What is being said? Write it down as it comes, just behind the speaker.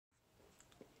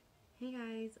Hey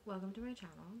guys, welcome to my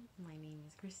channel. My name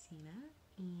is Christina,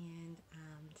 and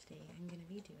today I'm going to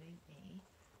be doing a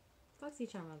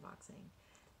boxycharm unboxing.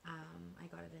 I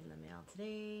got it in the mail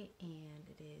today, and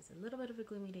it is a little bit of a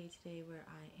gloomy day today where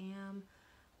I am,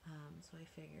 so I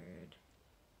figured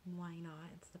why not?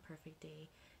 It's the perfect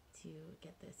day to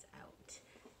get this out.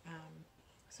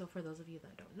 So for those of you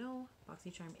that don't know,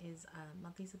 boxycharm is a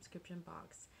monthly subscription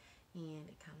box, and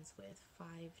it comes with 5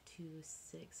 to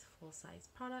 6 full-size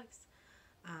products.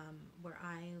 Where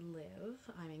I live,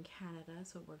 I'm in Canada,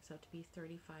 so it works out to be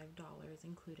 $35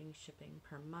 including shipping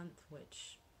per month,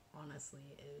 which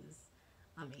honestly is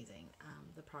amazing.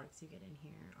 The products you get in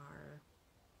here are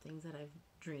things that I've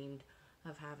dreamed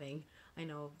of having. I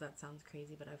know that sounds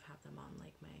crazy, but I've had them on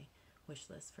like my wish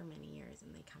list for many years,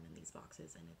 and they come in these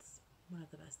boxes, and it's one of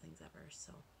the best things ever.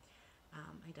 So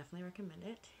I definitely recommend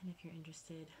it, and if you're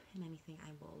interested in anything,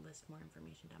 I will list more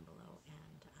information down below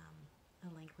and a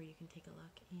link where you can take a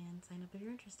look and sign up if you're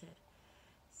interested.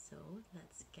 So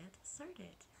let's get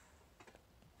started.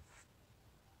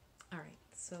 Alright,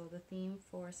 so the theme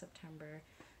for September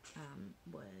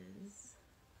was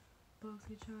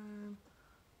boxycharm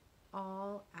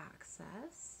all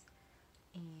access,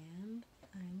 and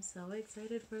I'm so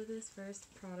excited for this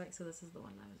first product. So this is the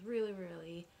one I was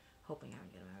really hoping I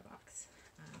would get in my box.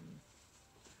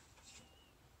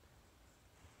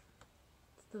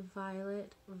 It's the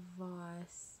Violet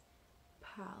Voss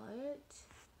palette,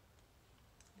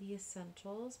 the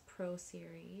Essentials Pro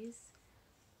Series,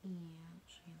 and I'll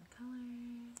show you the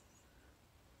colors.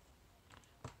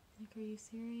 Like, are you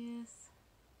serious?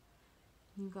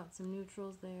 You've got some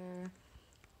neutrals there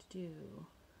to do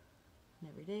an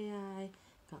everyday eye.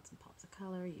 Got some pops of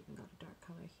color. You even got a dark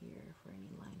color here for any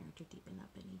liner to deepen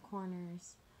up any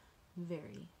corners.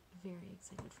 Very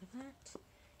excited for that.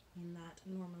 And that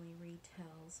normally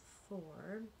retails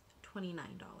for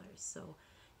 $29. So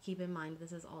keep in mind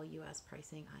this is all US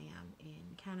pricing. I am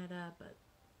in Canada, but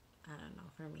I don't know,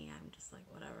 for me I'm just like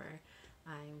whatever.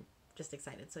 I'm just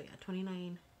excited. So yeah,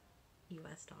 $29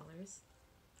 US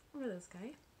for this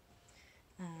guy.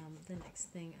 The next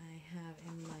thing I have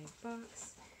in my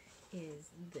box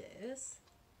is this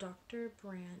Dr.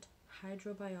 Brandt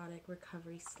Hydrobiotic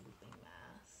Recovery Sleeping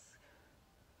Mask.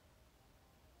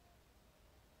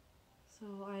 So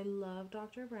I love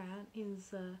Dr. Brandt.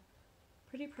 It's a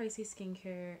pretty pricey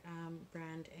skincare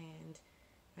brand, and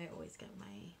I always get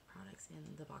my products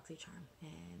in the boxycharm,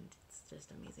 and it's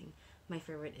just amazing. My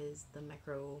favorite is the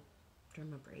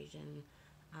microdermabrasion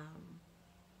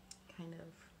kind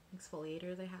of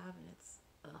exfoliator they have, and it's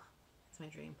my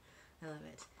dream. I love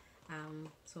it.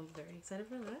 So I'm very excited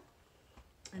for that.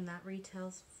 And that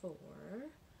retails for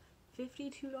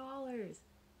 $52.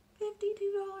 $52.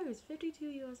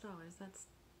 $52 US dollars. That's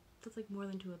like more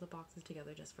than 2 of the boxes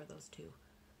together just for those 2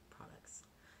 products.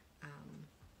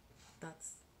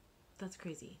 That's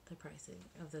crazy. The price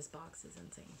of this box is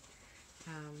insane.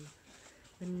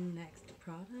 The next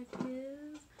product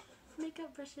is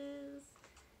makeup brushes.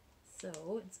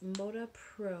 So it's Moda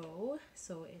Pro.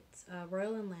 So it's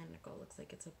Royal and Lanico. Looks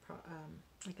like it's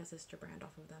like a sister brand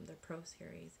off of them. Their Pro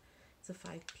series. It's a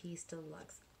 5-piece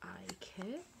deluxe eye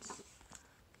kit.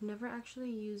 Never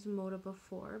actually used Moda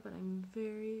before, but I'm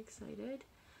very excited.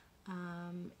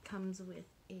 It comes with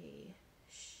a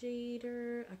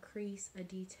shader, a crease, a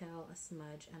detail, a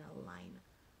smudge, and a liner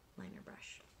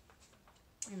brush.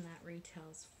 And that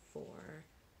retails for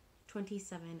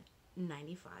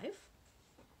 $27.95.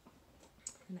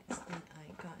 The next thing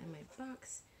I got in my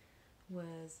box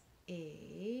was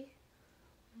a,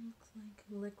 looks like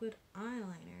liquid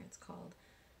eyeliner. It's called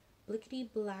Blickety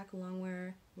Black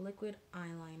Longwear Liquid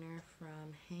Eyeliner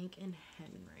from Hank and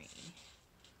Henry.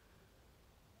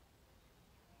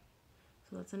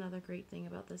 So that's another great thing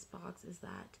about this box, is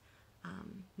that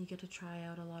you get to try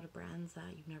out a lot of brands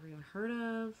that you've never even heard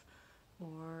of,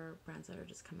 or brands that are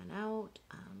just coming out.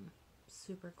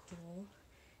 Super cool.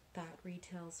 That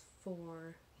retails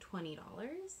for $20.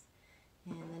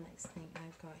 And the next thing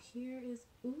I've got here is,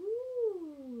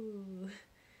 ooh,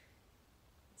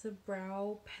 it's a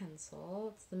brow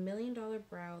pencil. It's the $1 Million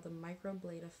Brow, the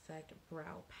Microblade Effect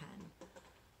Brow Pen.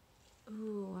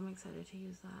 Ooh, I'm excited to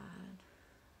use that.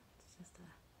 It's just a,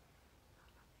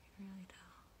 you can really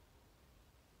tell.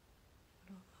 I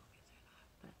don't focus or not,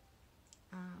 but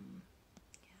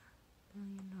yeah, $1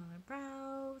 Million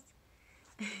Brows.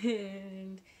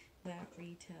 And that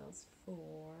retails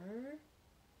for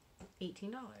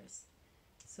 $18.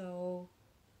 So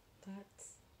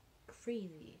that's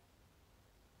crazy.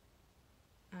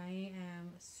 I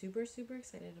am super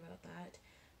excited about that.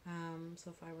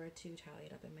 So if I were to tally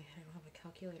it up in my head, I don't have a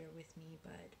calculator with me,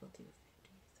 but we'll do 50,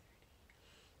 30,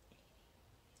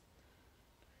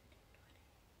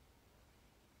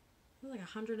 it was like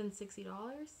 $160,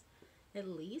 at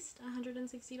least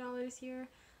 $160 here,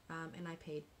 and I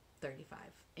paid $35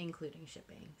 including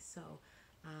shipping. So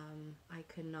I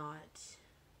could not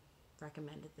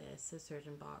recommend this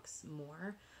Surgeon Box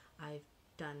more. I've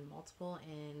done multiple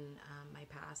in my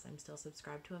past. I'm still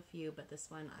subscribed to a few, but this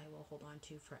one I will hold on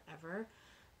to forever.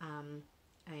 I'm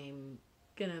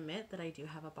gonna admit that I do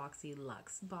have a Boxy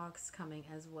Luxe box coming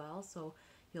as well, so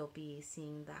you'll be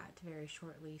seeing that very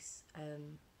shortly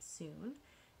soon.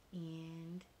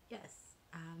 And yes,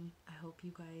 I hope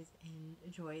you guys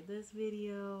enjoyed this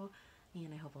video,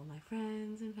 and I hope all my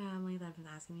friends and family that have been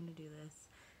asking me to do this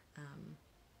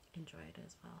enjoy it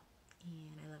as well.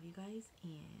 And I love you guys,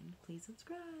 and please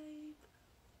subscribe.